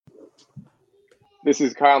This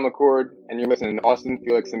is Kyle McCord, and you're listening to Austin,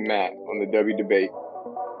 Felix, and Matt on the W Debate.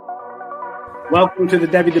 Welcome to the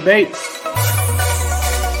W Debate.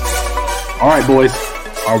 All right, boys,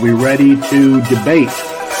 are we ready to debate?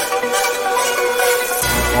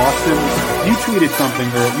 Austin, you tweeted something,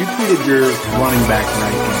 girl. You tweeted your running back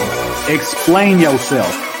ranking. Explain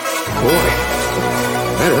yourself. Boy,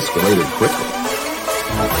 that escalated quickly.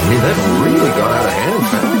 I mean, that really got out of hand,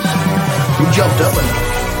 fellas. You jumped up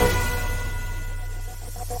and...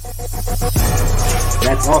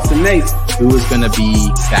 That's Austin Nate. Who is going to be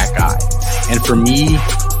that guy? And for me,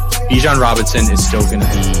 Bijan Robinson is still going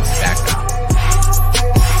to be that guy.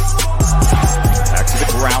 Back to the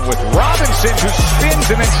ground with Robinson, who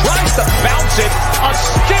spins and then tries to bounce it. A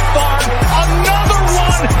stiff arm, another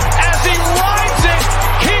one as he rides it,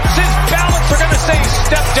 keeps his balance. They're going to say he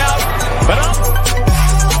stepped out, but up.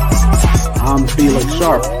 I'm Felix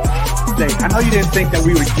Sharp. I know you didn't think that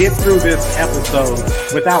we would get through this episode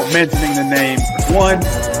without mentioning the name one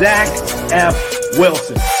Zach F.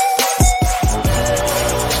 Wilson.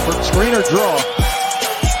 Screener draw.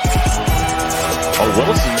 Oh,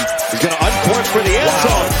 Wilson is going to uncourt for the end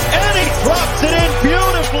zone, and he drops it in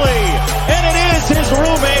beautifully. And it is his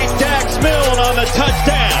roommate Dax Milne on the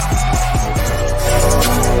touchdown.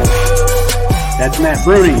 That's Matt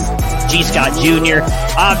Bruni. G. Scott Jr.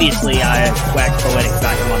 Obviously, I waxed poetic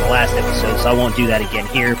about him on the last episode, so I won't do that again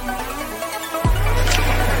here.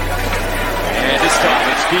 And this time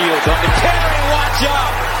it's Fields on the carry. Watch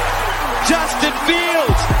out! Justin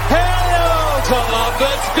Fields hails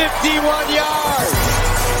Columbus 51 yards.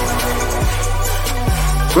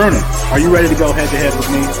 Bruni, are you ready to go head-to-head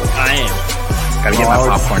with me? I am. Got to get my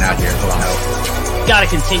popcorn out here. Hold on. Got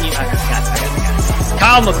to continue. I got it.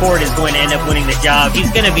 Kyle McCord is going to end up winning the job. He's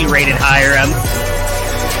going to be rated higher.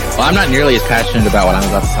 Well, I'm not nearly as passionate about what I'm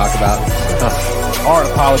about to talk about. Our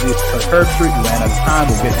apologies to Kirk Street. We ran out of time.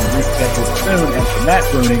 We'll get him rescheduled soon. And for Matt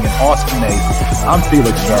Bruni and Austin Nate, I'm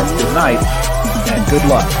Felix Sharp. Good night and good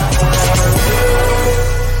luck.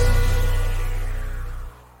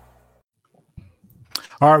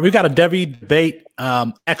 All right, we've got a Debbie debate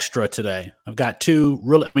extra today. I've got two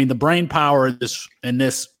really, the brain power in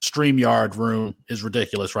this StreamYard room is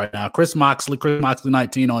ridiculous right now. Chris Moxley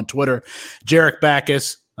 19 on Twitter, Jarek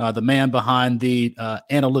Backus, the man behind the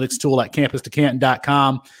analytics tool at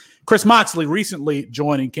campus2canton.com. Chris Moxley recently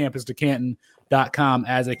joining campus2canton.com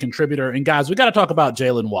as a contributor. And guys, we got to talk about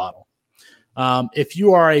Jalen Waddle. If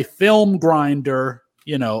you are a film grinder,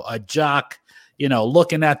 a jock,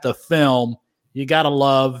 looking at the film, you got to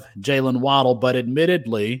love Jalen Waddle, but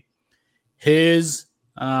admittedly, his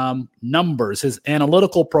numbers, his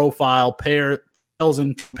analytical profile pales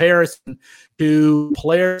in comparison to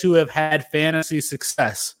players who have had fantasy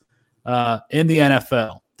success in the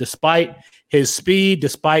NFL. Despite his speed,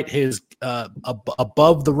 despite his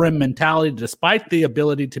above-the-rim mentality, despite the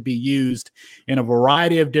ability to be used in a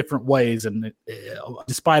variety of different ways, and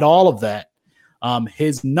despite all of that,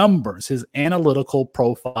 his numbers, his analytical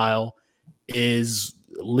profile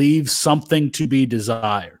leaves something to be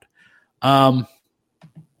desired. Jarek,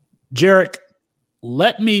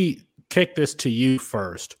 let me kick this to you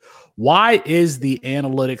first. Why is the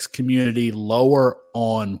analytics community lower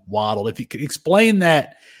on Waddle? If you could explain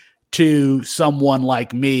that to someone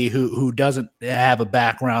like me who doesn't have a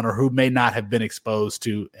background or who may not have been exposed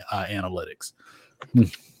to analytics.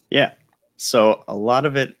 Yeah. So a lot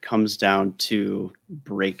of it comes down to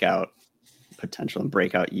breakout potential and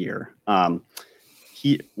breakout year.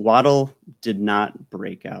 Waddle did not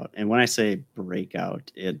break out. And when I say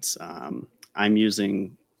breakout, it's I'm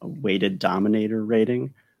using a weighted dominator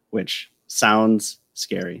rating, which sounds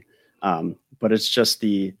scary. But it's just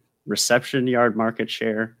the reception yard market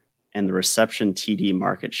share and the reception TD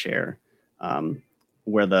market share,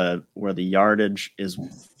 where the yardage is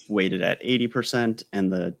weighted at 80%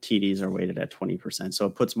 and the TDs are weighted at 20%. So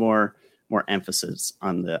it puts more emphasis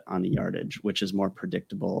on the yardage, which is more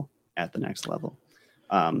predictable at the next level.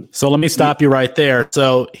 So let me stop you right there.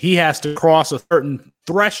 So he has to cross a certain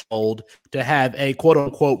threshold to have a quote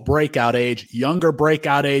unquote breakout age. Younger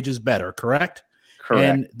breakout age is better, correct?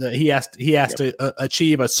 Correct. And he has to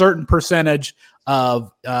achieve a certain percentage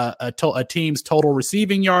of a team's total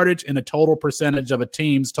receiving yardage and a total percentage of a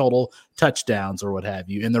team's total touchdowns or what have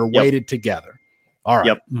you, and they're weighted together. All right.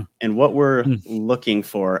 Yep. And what we're looking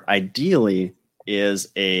for ideally is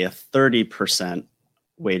a 30%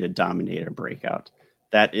 weighted dominator breakout.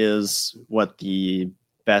 That is what the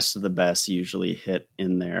best of the best usually hit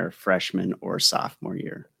in their freshman or sophomore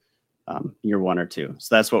year, year one or two.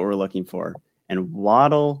 So that's what we're looking for. And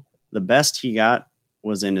Waddle, the best he got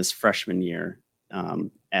was in his freshman year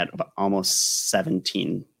at almost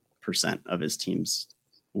 17%. of his team's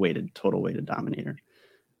total weighted dominator.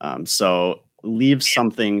 So leaves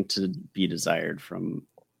something to be desired from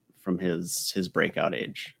his breakout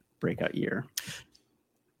year.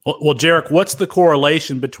 Well, Jarek, what's the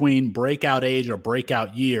correlation between breakout age or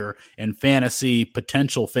breakout year and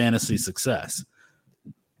potential fantasy success?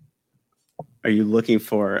 Are you looking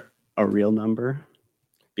for a real number?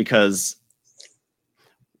 Because,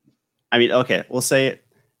 I mean, okay, we'll say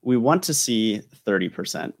we want to see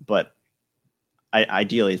 30%, but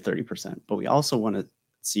ideally 30%, but we also want to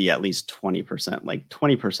see at least 20%. Like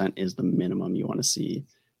 20% is the minimum you want to see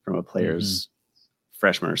from a player's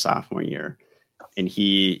freshman or sophomore year. And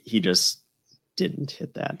he just didn't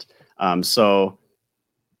hit that. So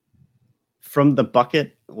from the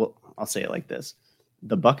bucket, well, I'll say it like this.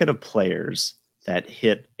 The bucket of players that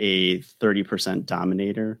hit a 30%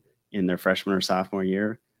 dominator in their freshman or sophomore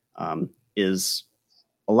year is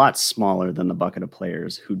a lot smaller than the bucket of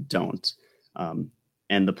players who don't.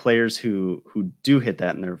 And the players who do hit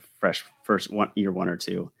that in their year 1 or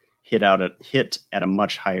 2 hit at a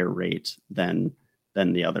much higher rate than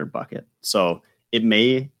the other bucket. So it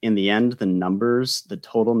may, in the end, the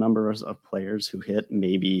total numbers of players who hit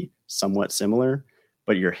may be somewhat similar,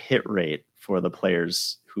 but your hit rate for the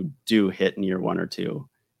players who do hit in year 1 or 2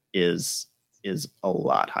 is a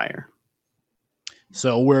lot higher.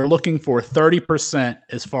 So we're looking for 30%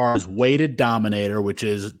 as far as weighted dominator, which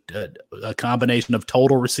is a combination of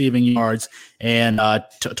total receiving yards and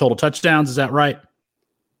total touchdowns. Is that right?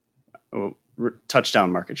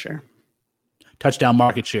 Touchdown market share. Touchdown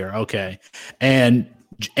market share. Okay. And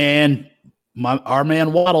our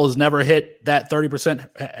man Waddle has never hit that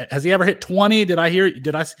 30%. Has he ever hit 20?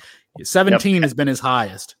 17 has been his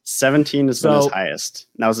highest. 17 has been his highest.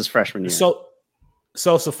 That was his freshman year.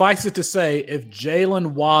 So suffice it to say, if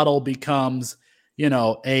Jalen Waddle becomes,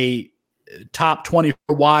 a top 20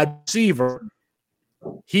 wide receiver,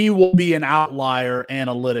 he will be an outlier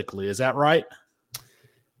analytically. Is that right?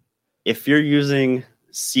 If you're using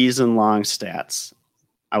season-long stats,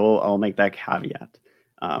 I'll make that caveat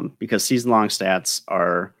because season-long stats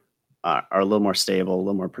are a little more stable, a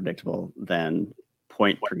little more predictable than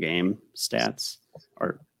point per game stats.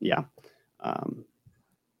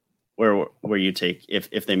 Where you take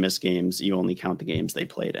if they miss games, you only count the games they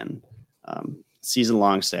played in.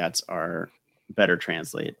 Season-long stats are better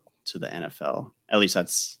translate to the NFL. At least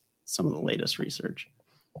that's some of the latest research.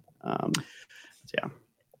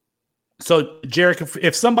 So, Jarek,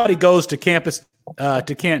 if somebody goes to Canton.com,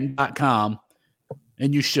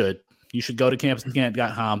 and you should go to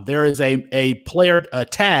campus.canton.com, there is a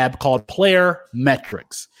tab called Player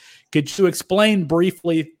Metrics. Could you explain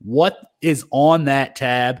briefly what is on that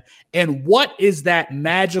tab and what is that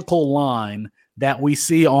magical line that we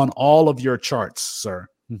see on all of your charts, sir?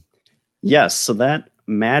 Yes. So that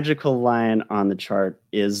magical line on the chart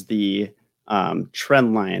is the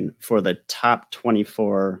trend line for the top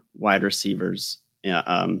 24 wide receivers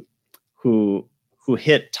who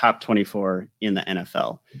hit top 24 in the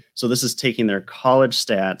NFL. So this is taking their college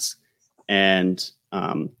stats and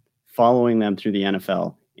following them through the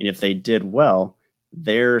NFL. And if they did well,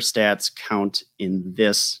 their stats count in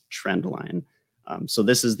this trend line. So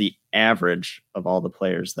this is the average of all the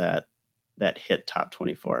players that hit top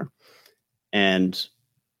 24. And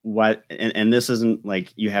this isn't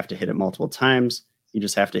like you have to hit it multiple times. You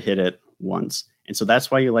just have to hit it once. And so that's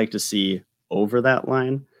why you like to see over that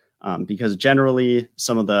line, because generally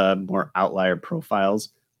some of the more outlier profiles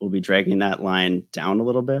will be dragging that line down a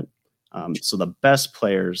little bit. So the best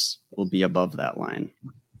players will be above that line.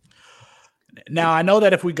 Now, I know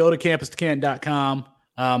that if we go to campus2canton.com,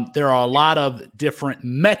 there are a lot of different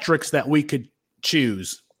metrics that we could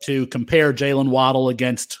choose to compare Jalen Waddle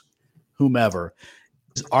against whomever.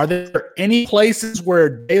 Are there any places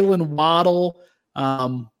where Jalen Waddle,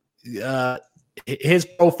 his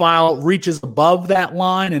profile reaches above that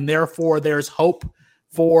line and therefore there's hope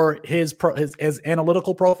for his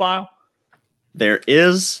analytical profile? There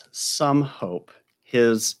is some hope.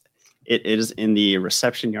 It is in the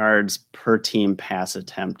reception yards per team pass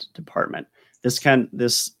attempt department.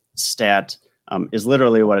 This stat is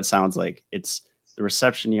literally what it sounds like. It's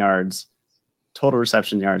the total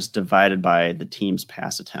reception yards divided by the team's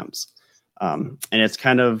pass attempts. And it's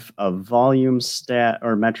kind of a volume stat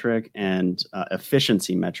or metric and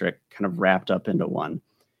efficiency metric kind of wrapped up into one.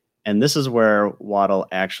 And this is where Waddle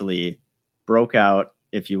actually broke out,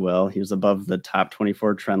 if you will. He was above the top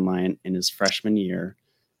 24 trend line in his freshman year.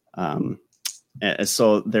 And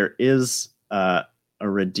so there is a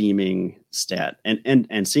redeeming stat,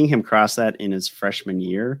 and seeing him cross that in his freshman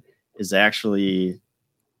year is actually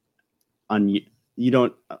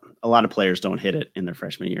a lot of players don't hit it in their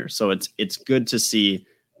freshman year. So it's good to see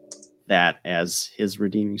that as his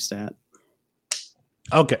redeeming stat.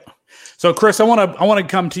 Okay. So Chris, I want to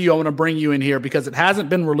come to you. I want to bring you in here because it hasn't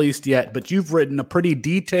been released yet, but you've written a pretty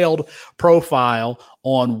detailed profile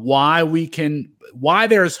on why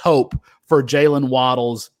there's hope for Jalen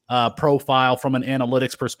Waddle's profile from an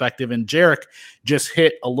analytics perspective. And Jarek just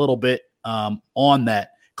hit a little bit on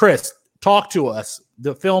that. Chris, talk to us.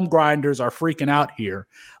 The film grinders are freaking out here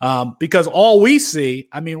because all we see,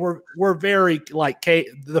 I mean, we're very like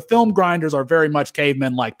the film grinders are very much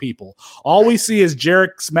cavemen like people. All we see is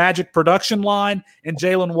Jarek's magic production line and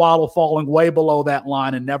Jalen Waddle falling way below that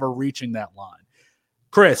line and never reaching that line.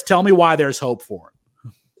 Chris, tell me why there's hope for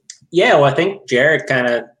him. Yeah, well, I think Jarek kind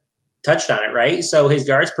of touched on it, right? So his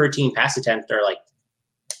yards per team pass attempt are like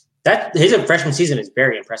that. His freshman season is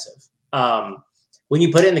very impressive. When you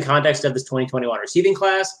put it in the context of this 2021 receiving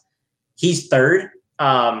class, he's third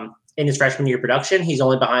in his freshman year production. He's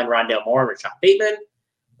only behind Rondale Moore and Rashad Bateman.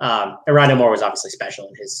 And Rondale Moore was obviously special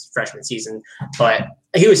in his freshman season, but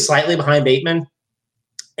he was slightly behind Bateman.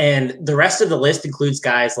 And the rest of the list includes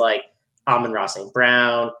guys like Amon-Ra St.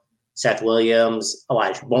 Brown, Seth Williams,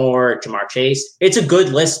 Elijah Moore, Jamar Chase. It's a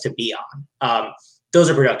good list to be on. Those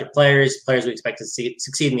are productive players we expect to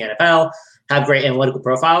succeed in the NFL, have great analytical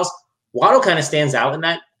profiles. Waddle kind of stands out in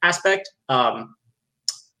that aspect. I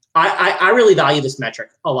really value this metric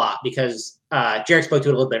a lot because Jarek spoke to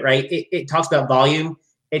it a little bit, right? It talks about volume.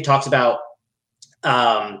 It talks about,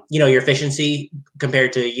 your efficiency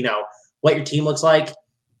compared to, what your team looks like.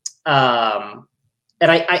 And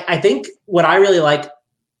I think what I really like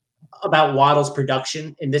about Waddle's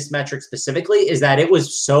production in this metric specifically is that it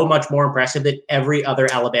was so much more impressive than every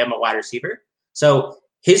other Alabama wide receiver. So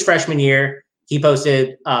his freshman year, he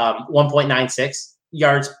posted 1.96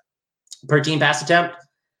 yards per team pass attempt.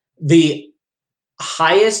 The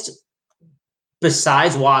highest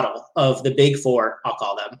besides Waddle of the big four, I'll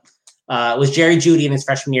call them, was Jerry Jeudy in his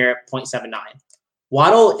freshman year at 0.79.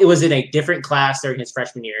 Waddle, it was in a different class during his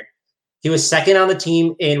freshman year. He was second on the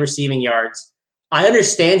team in receiving yards. I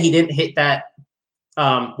understand he didn't hit that,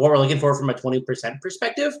 what we're looking for from a 20%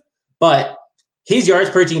 perspective, but his yards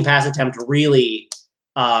per team pass attempt really,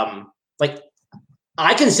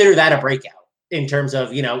 I consider that a breakout in terms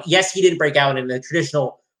of, yes, he didn't break out in the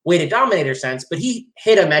traditional weighted dominator sense, but he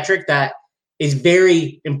hit a metric that is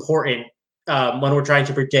very important when we're trying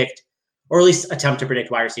to predict, or at least attempt to predict,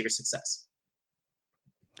 wide receiver success.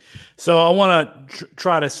 So I want to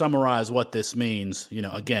try to summarize what this means,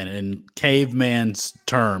 again, in caveman's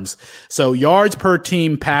terms. So yards per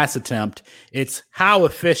team pass attempt, it's how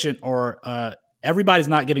efficient or everybody's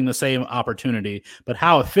not getting the same opportunity, but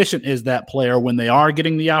how efficient is that player when they are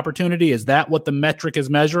getting the opportunity? Is that what the metric is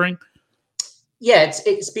measuring? Yeah,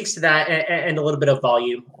 it speaks to that and a little bit of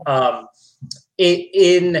volume. I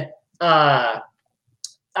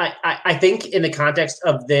think in the context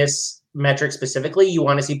of this metric specifically, you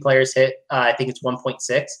want to see players hit, I think it's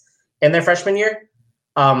 1.6 in their freshman year.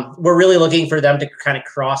 We're really looking for them to kind of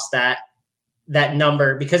cross that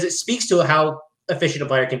number because it speaks to how efficient a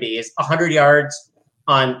player can be. Is 100 yards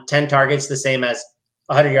on 10 targets the same as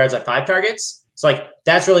 100 yards on 5 targets? So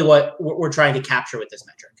that's really what we're trying to capture with this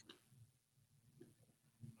metric.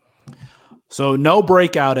 So no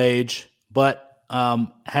breakout age, but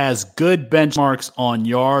has good benchmarks on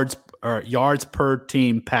yards per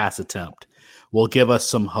team pass attempt. Will give us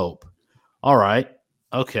some hope. All right.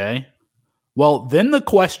 Okay. Well, then the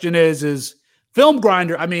question is film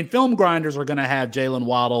grinders are going to have Jalen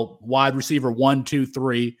Waddle, wide receiver 1, 2,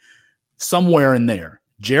 3, somewhere in there.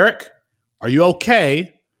 Jarek, are you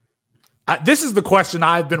okay? This is the question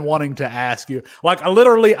I've been wanting to ask you.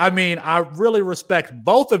 I really respect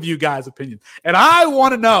both of you guys' opinions, and I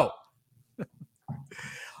want to know,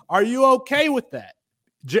 are you okay with that?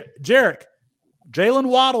 Jarek, Jalen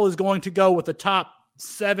Waddle is going to go with the top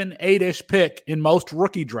 7, 8-ish pick in most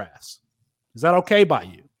rookie drafts. Is that okay by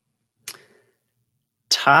you?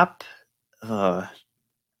 Top,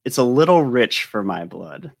 it's a little rich for my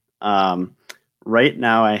blood. Right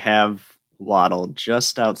now I have Waddle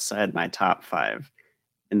just outside my top 5.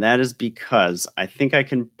 And that is because I think I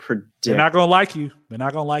can predict. They're not going to like you. They're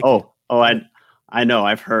not going to like you. Oh, I know.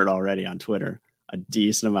 I've heard already on Twitter a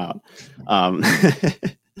decent amount.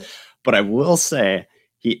 But I will say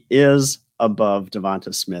he is above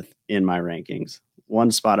Devonta Smith in my rankings, one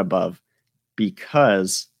spot above,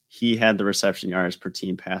 because he had the reception yards per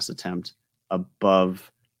team pass attempt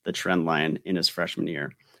above the trend line in his freshman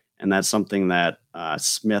year. And that's something that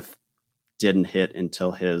Smith didn't hit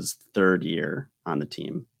until his third year on the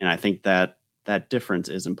team. And I think that difference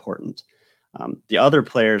is important. The other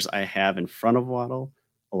players I have in front of Waddle,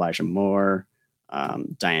 Elijah Moore,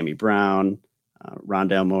 Diami Brown,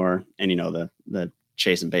 Rondale Moore, and the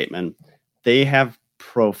Chase and Bateman, they have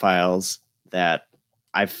profiles that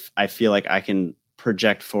I feel like I can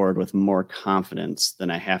project forward with more confidence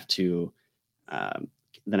than I have to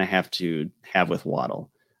have with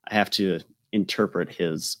Waddle. I have to interpret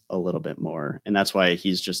his a little bit more, and that's why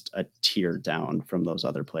he's just a tier down from those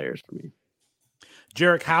other players for me.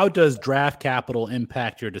 Jarek, how does draft capital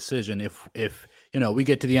impact your decision if we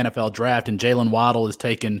get to the NFL draft and Jalen Waddle is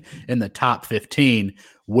taken in the top 15?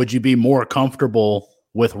 Would you be more comfortable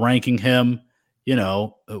with ranking him,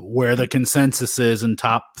 where the consensus is in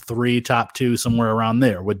top 3, top 2, somewhere around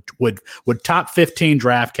there? Would top 15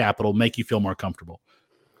 draft capital make you feel more comfortable?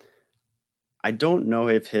 I don't know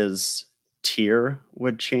if his tier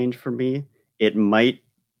would change for me. It might,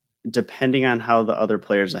 depending on how the other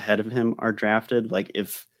players ahead of him are drafted. Like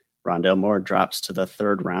if Rondale Moore drops to the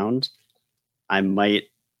 3rd round,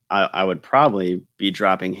 I would probably be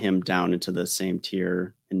dropping him down into the same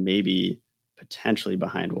tier and maybe potentially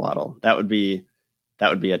behind Waddle. That would be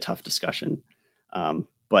a tough discussion.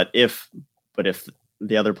 But if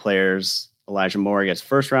the other players, Elijah Moore gets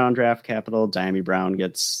 1st round draft capital, Diami Brown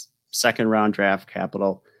gets 2nd round draft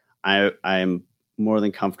capital, I'm more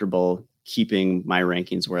than comfortable keeping my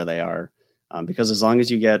rankings where they are, because as long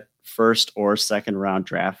as you get 1st or 2nd round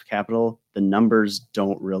draft capital, the numbers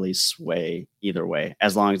don't really sway either way,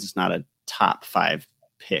 as long as it's not a top 5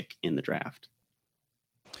 pick in the draft.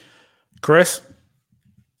 Chris,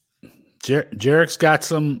 Jarek's got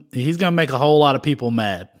he's going to make a whole lot of people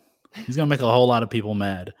mad.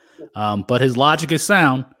 But his logic is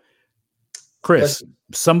sound. Chris,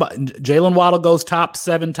 Jalen Waddle goes top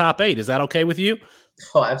 7, top 8. Is that okay with you?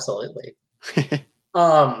 Oh, absolutely.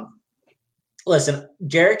 Listen,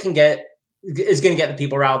 Jarek is going to get the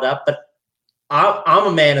people riled up, but I'm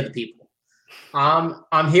a man of the people.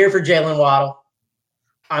 I'm here for Jalen Waddle.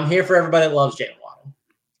 I'm here for everybody that loves Jalen Waddle.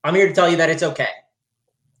 I'm here to tell you that it's okay.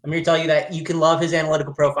 I'm here to tell you that you can love his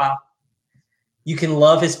analytical profile. You can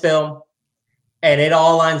love his film, and it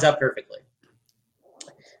all lines up perfectly.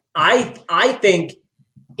 I think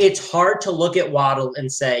it's hard to look at Waddle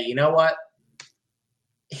and say, you know what?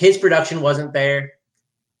 His production wasn't there,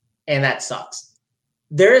 and that sucks.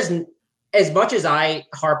 There is, as much as I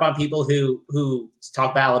harp on people who talk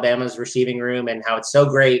about Alabama's receiving room and how it's so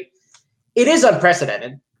great, it is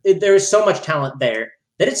unprecedented. There is so much talent there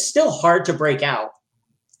that it's still hard to break out.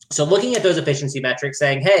 So looking at those efficiency metrics,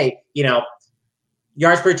 saying, hey,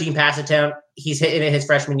 yards per team pass attempt, he's hitting it his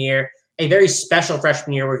freshman year, a very special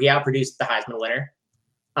freshman year where he outproduced the Heisman winner.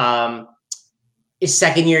 His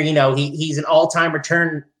 2nd year, he's an all-time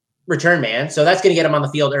return man. So that's going to get him on the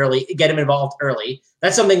field early, get him involved early.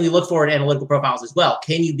 That's something we look for in analytical profiles as well.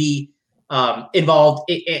 Can you be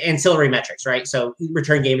involved in ancillary metrics, right? So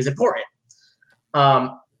return game is important.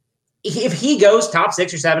 If he goes top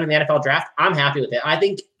 6 or 7 in the NFL draft, I'm happy with it. I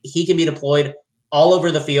think he can be deployed all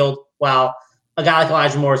over the field, while a guy like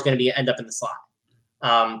Elijah Moore is going to end up in the slot.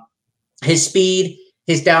 His speed,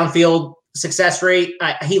 his downfield success rate,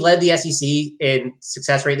 he led the SEC in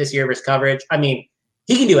success rate this year versus coverage. I mean,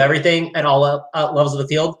 he can do everything at all levels of the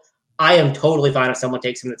field. I am totally fine if someone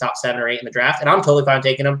takes him in the top 7 or 8 in the draft, and I'm totally fine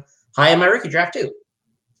taking him high in my rookie draft too.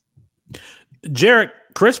 Jarek,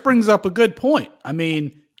 Chris brings up a good point. I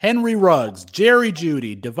mean, Henry Ruggs, Jerry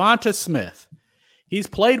Jeudy, Devonta Smith. He's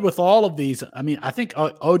played with all of these. I mean, I think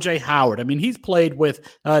O.J. Howard. I mean, he's played with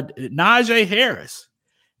Najee Harris.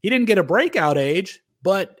 He didn't get a breakout age,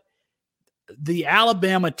 but the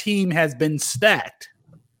Alabama team has been stacked.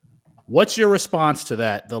 What's your response to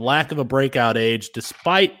that? The lack of a breakout age,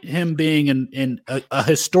 despite him being in a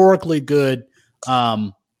historically good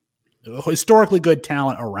talent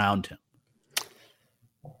around him.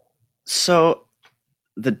 So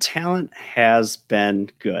the talent has been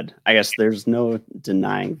good. I guess there's no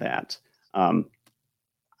denying that. I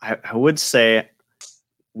would say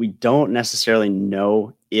we don't necessarily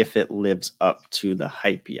know if it lives up to the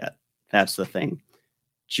hype yet. That's the thing.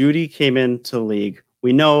 Jeudy came into the league.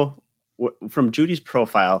 We know from Judy's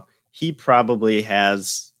profile, he probably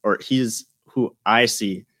has, or he's who I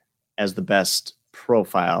see as the best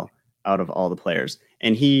profile out of all the players.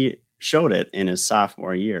 And he showed it in his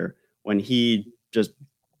sophomore year when he just,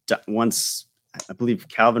 once I believe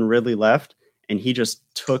Calvin Ridley left, and he just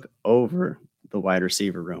took over the wide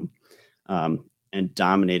receiver room and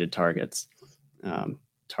dominated targets,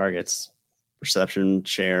 reception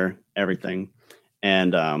share, everything.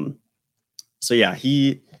 And so, yeah,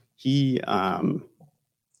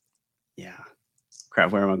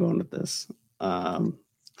 crap, where am I going with this? Oh,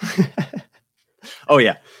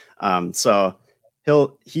 yeah. So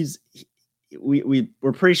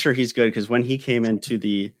we're pretty sure he's good because when he came into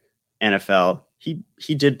the NFL,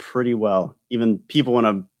 he did pretty well. Even people want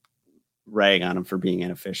to rag on him for being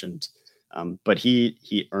inefficient, but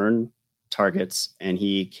he earned targets and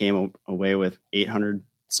he came away with 800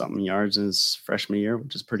 something yards in his freshman year,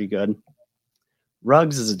 which is pretty good.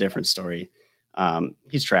 Ruggs is a different story.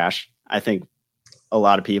 He's trash. I think a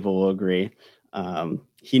lot of people will agree.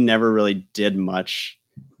 He never really did much.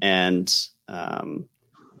 And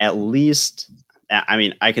at least, I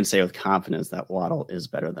mean, I can say with confidence that Waddle is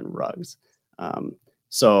better than Ruggs.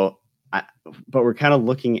 But we're kind of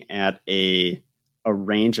looking at a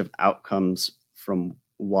range of outcomes from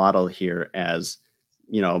Waddle here as,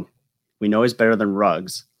 we know he's better than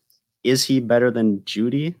Ruggs. Is he better than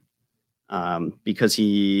Jeudy? Because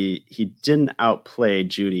he didn't outplay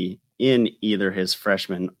Jeudy in either his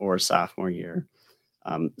freshman or sophomore year.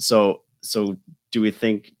 So do we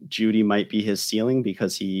think Jeudy might be his ceiling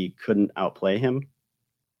because he couldn't outplay him?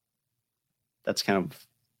 That's kind of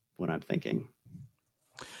what I'm thinking.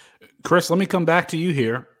 Chris, let me come back to you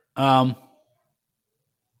here.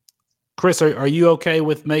 Chris, are you okay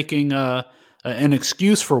with making an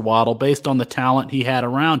excuse for Waddle based on the talent he had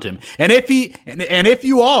around him? And if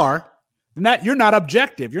you are, then that you're not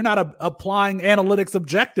objective. You're not applying analytics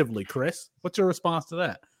objectively, Chris. What's your response to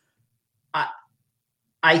that?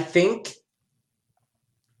 I think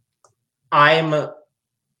I'm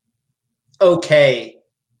okay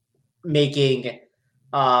making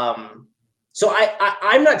so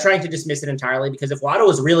I'm not trying to dismiss it entirely, because if Waddle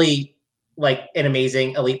was really like an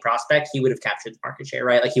amazing elite prospect, he would have captured the market share,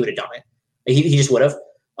 right? Like he would have done it. He just would have.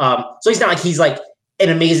 So he's not like he's like an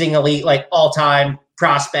amazing elite, like all-time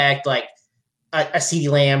prospect, like a CeeDee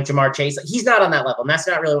Lamb, Jamar Chase. Like, he's not on that level, and that's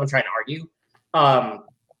not really what I'm trying to argue.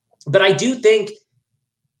 But I do think,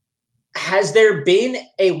 has there been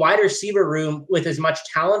a wide receiver room with as much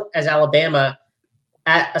talent as Alabama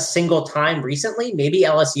at a single time recently? Maybe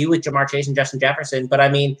LSU with Jamar Chase and Justin Jefferson. But I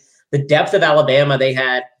mean, the depth of Alabama, they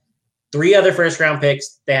had 3 other first-round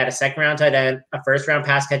picks. They had a second-round tight end, a first-round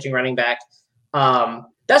pass-catching running back.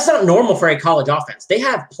 That's not normal for a college offense. They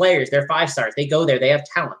have players. They're 5-stars. They go there. They have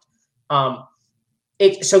talent.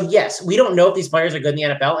 So yes, we don't know if these players are good in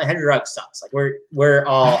the NFL, and Henry Ruggs sucks. Like I think we're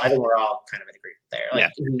all kind of in agreement there.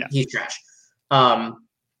 Like he's trash. But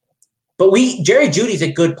Jerry Jeudy's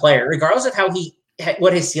a good player, regardless of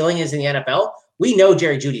what his ceiling is in the NFL. We know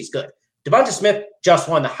Jerry Jeudy's good. Devonta Smith just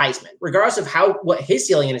won the Heisman. Regardless of what his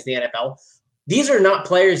ceiling is in the NFL, these are not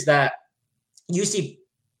players that you see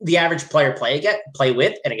the average player play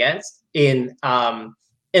with and against in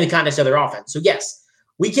the context of their offense. So yes,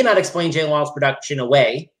 we cannot explain Jaylen Waddle's production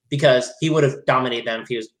away, because he would have dominated them if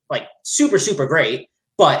he was like super, super great.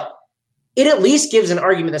 But it at least gives an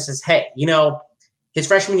argument that says, hey, his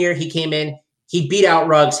freshman year, he came in, he beat out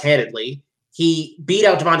Ruggs handedly. He beat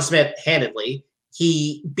out Devonta Smith handedly.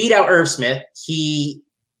 He beat out Irv Smith. He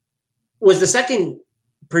was the second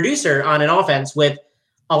producer on an offense with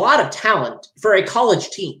a lot of talent for a college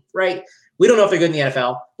team, right? We don't know if they're good in the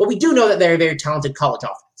NFL, but we do know that they're a very talented college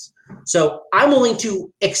offense. So I'm willing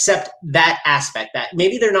to accept that aspect, that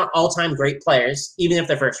maybe they're not all-time great players, even if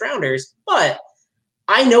they're first-rounders, but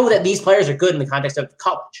I know that these players are good in the context of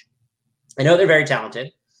college. I know they're very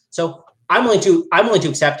talented. So I'm willing to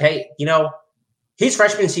accept, hey, his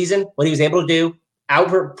freshman season, what he was able to do,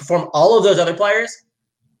 outperform all of those other players,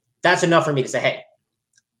 that's enough for me to say, hey,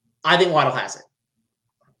 I think Waddle has it.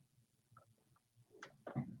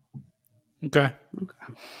 Okay.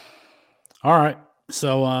 All right.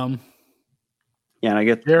 So, and I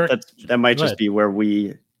get that might just be where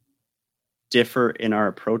we differ in our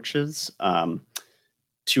approaches.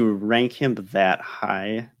 To rank him that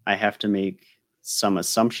high, I have to make some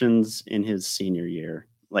assumptions in his senior year.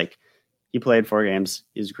 Like, he played 4 games.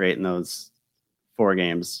 He's great in those 4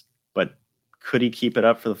 games, but could he keep it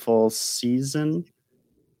up for the full season?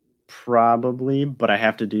 Probably, but I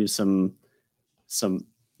have to do some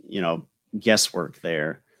guesswork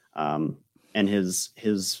there. And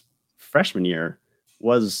his freshman year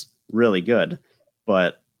was really good,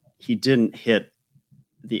 but he didn't hit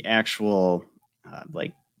the actual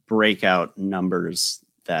breakout numbers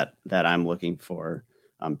that I'm looking for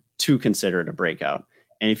to consider it a breakout.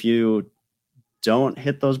 And if you don't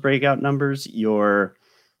hit those breakout numbers, your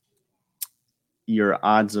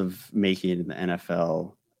odds of making it in the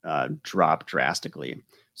NFL drop drastically.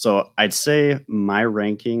 So I'd say my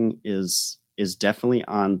ranking is definitely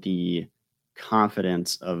on the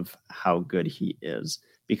confidence of how good he is,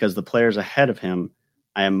 because the players ahead of him,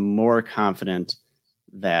 I am more confident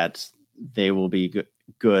that they will be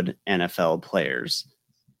good NFL players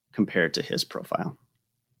compared to his profile.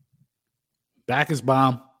 Backus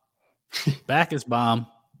bomb. Backus bomb.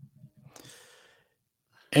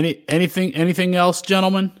 Anything else,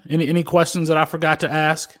 gentlemen? Any questions that I forgot to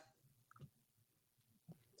ask?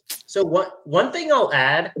 So one thing I'll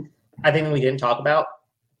add, I think we didn't talk about,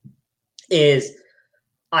 is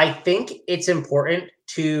I think it's important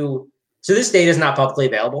to. So this data is not publicly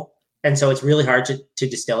available, and so it's really hard to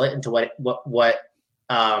distill it into what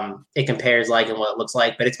it compares like and what it looks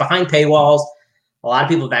like. But it's behind paywalls. A lot of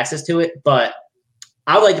people have access to it. But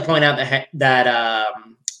I would like to point out that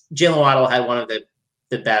Jalen Waddle had one of the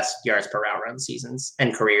best yards per route run seasons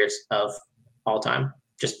and careers of all time.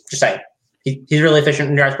 Just saying. He's really efficient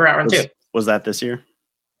in yards per route run too. Was that this year?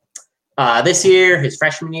 This year, his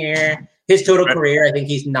freshman year, his total career, I think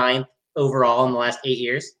he's 9th overall in the last 8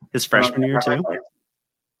 years. His freshman year too?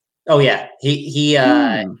 Oh yeah.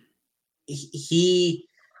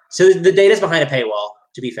 So the data's behind a paywall,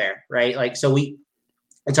 to be fair, right? Like, so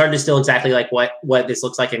it's hard to distill exactly like what this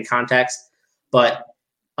looks like in context, but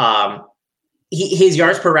his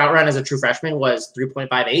yards per route run as a true freshman was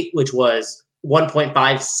 3.58, which was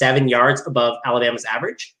 1.57 yards above Alabama's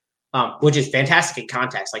average, which is fantastic in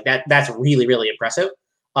context. Like that's really, really impressive.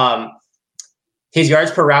 His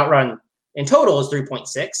yards per route run in total is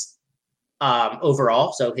 3.6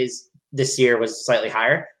 overall. So this year was slightly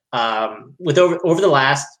higher. With over the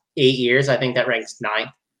last 8 years, I think that ranks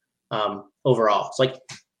 9th overall. So like,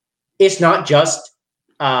 it's not just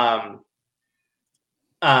per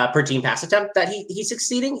team pass attempt that he's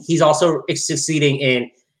succeeding. He's also succeeding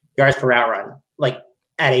in yards per route run, like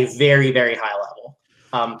at a very, very high level.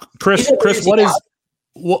 Chris,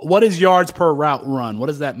 what is yards per route run? What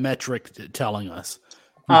is that metric telling us?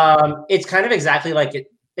 It's kind of exactly like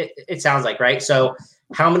it sounds like, right? So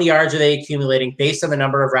how many yards are they accumulating based on the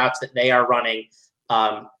number of routes that they are running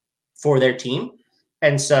for their team?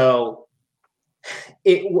 And so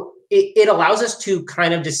it allows us to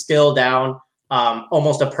kind of distill down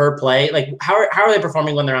almost a per play, like how are they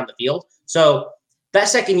performing when they're on the field? So that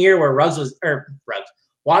second year where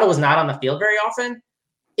Waddle was not on the field very often,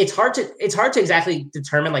 it's hard to exactly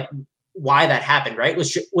determine like why that happened, right?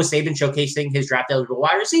 Was Saban showcasing his draft eligible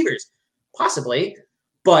wide receivers? Possibly,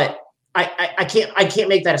 but I can't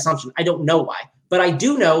make that assumption. I don't know why, but I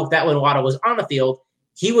do know that when Waddle was on the field,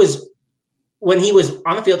 when he was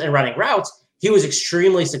on the field and running routes, he was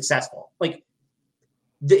extremely successful. Like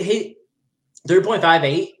he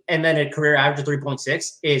 3.58 and then a career average of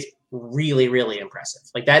 3.6 is really, really impressive.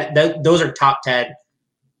 Like that those are top 10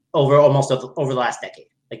 over the last decade.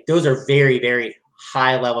 Like those are very, very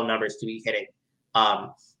high level numbers to be hitting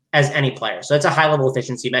as any player. So it's a high level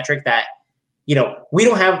efficiency metric that, we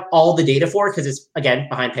don't have all the data for because it's, again,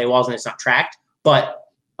 behind paywalls and it's not tracked. But,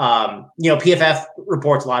 PFF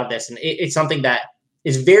reports a lot of this. And it's something that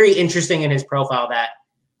is very interesting in his profile that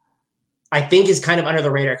I think is kind of under the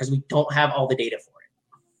radar because we don't have all the data for it.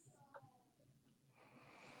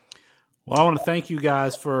 Well, I want to thank you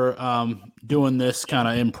guys for doing this kind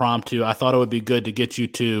of impromptu. I thought it would be good to get you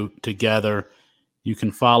two together. You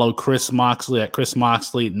can follow Chris Moxley at Chris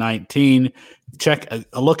Moxley 19.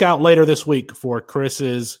 Look out later this week for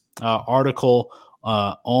Chris's article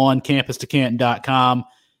on campus2canton.com.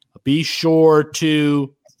 Be sure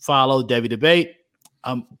to follow Devy Debate.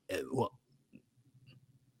 We're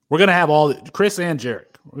going to have all Chris and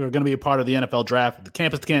Jarek. We're going to be a part of the NFL draft, the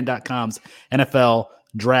campus2canton.com's NFL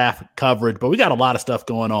draft coverage, but we got a lot of stuff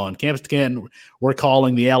going on. Campus to Canton, we're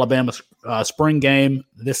calling the Alabama spring game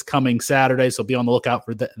this coming Saturday, so be on the lookout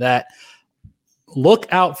for that. Look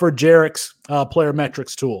out for Jarek's player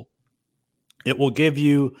metrics tool. It will give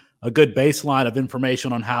you a good baseline of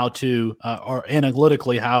information on how to, or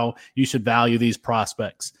analytically, how you should value these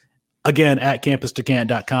prospects. Again, at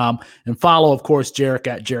campus2canton.com, and follow, of course, Jarek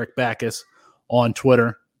at Jarek Backus on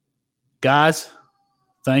Twitter. Guys,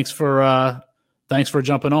 thanks for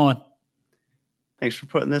jumping on. Thanks for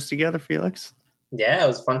putting this together, Felix. Yeah, it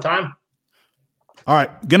was a fun time. All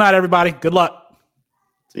right. Good night, everybody. Good luck.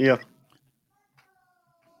 See ya.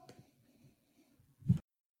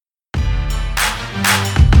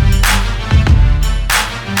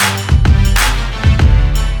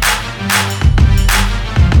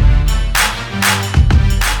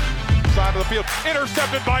 Field.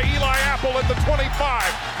 Intercepted by Eli Apple at the 25,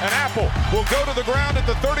 and Apple will go to the ground at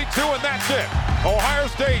the 32, and that's it. Ohio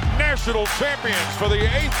State national champions for the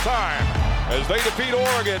 8th time as they defeat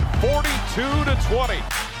Oregon 42-20.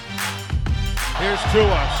 Here's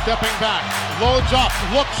Tua stepping back, loads up,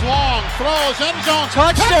 looks long, throws, end zone,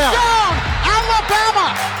 touchdown!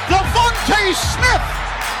 Alabama! Devontae Smith!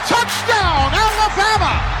 Touchdown,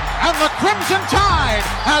 Alabama! And the Crimson Tide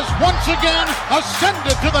has once again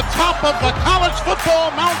ascended to the top of the college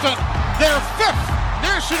football mountain. their 5th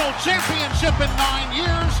national championship in 9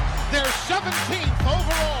 years, their 17th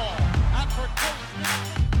overall. And for Coach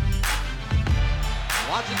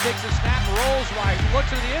Watson takes a snap, rolls right,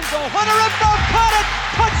 looks into the end zone. Hunter Renfrow caught it!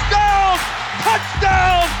 Touchdown!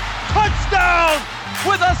 Touchdown! Touchdown!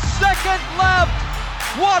 With a second left,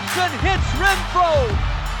 Watson hits Renfrow,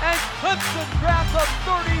 and Clemson grabs a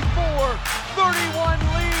 34-31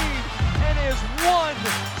 lead and is 1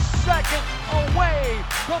 second away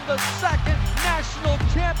from the second national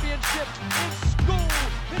championship in school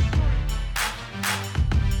history.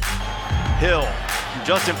 Hill,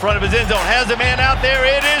 just in front of his end zone, has a man out there.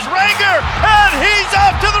 It is Ranger, and he's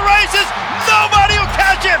off to the races. Nobody will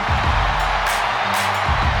catch him.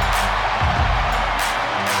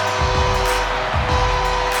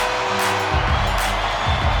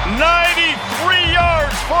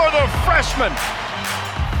 For the freshman.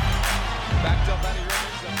 Backed up out of your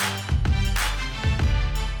end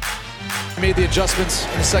zone. Made the adjustments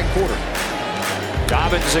in the second quarter.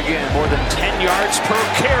 Dobbins again, more than 10 yards per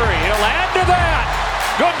carry. He'll add to that.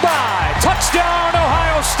 Goodbye. Touchdown,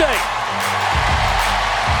 Ohio State.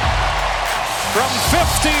 From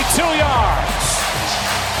 52 yards.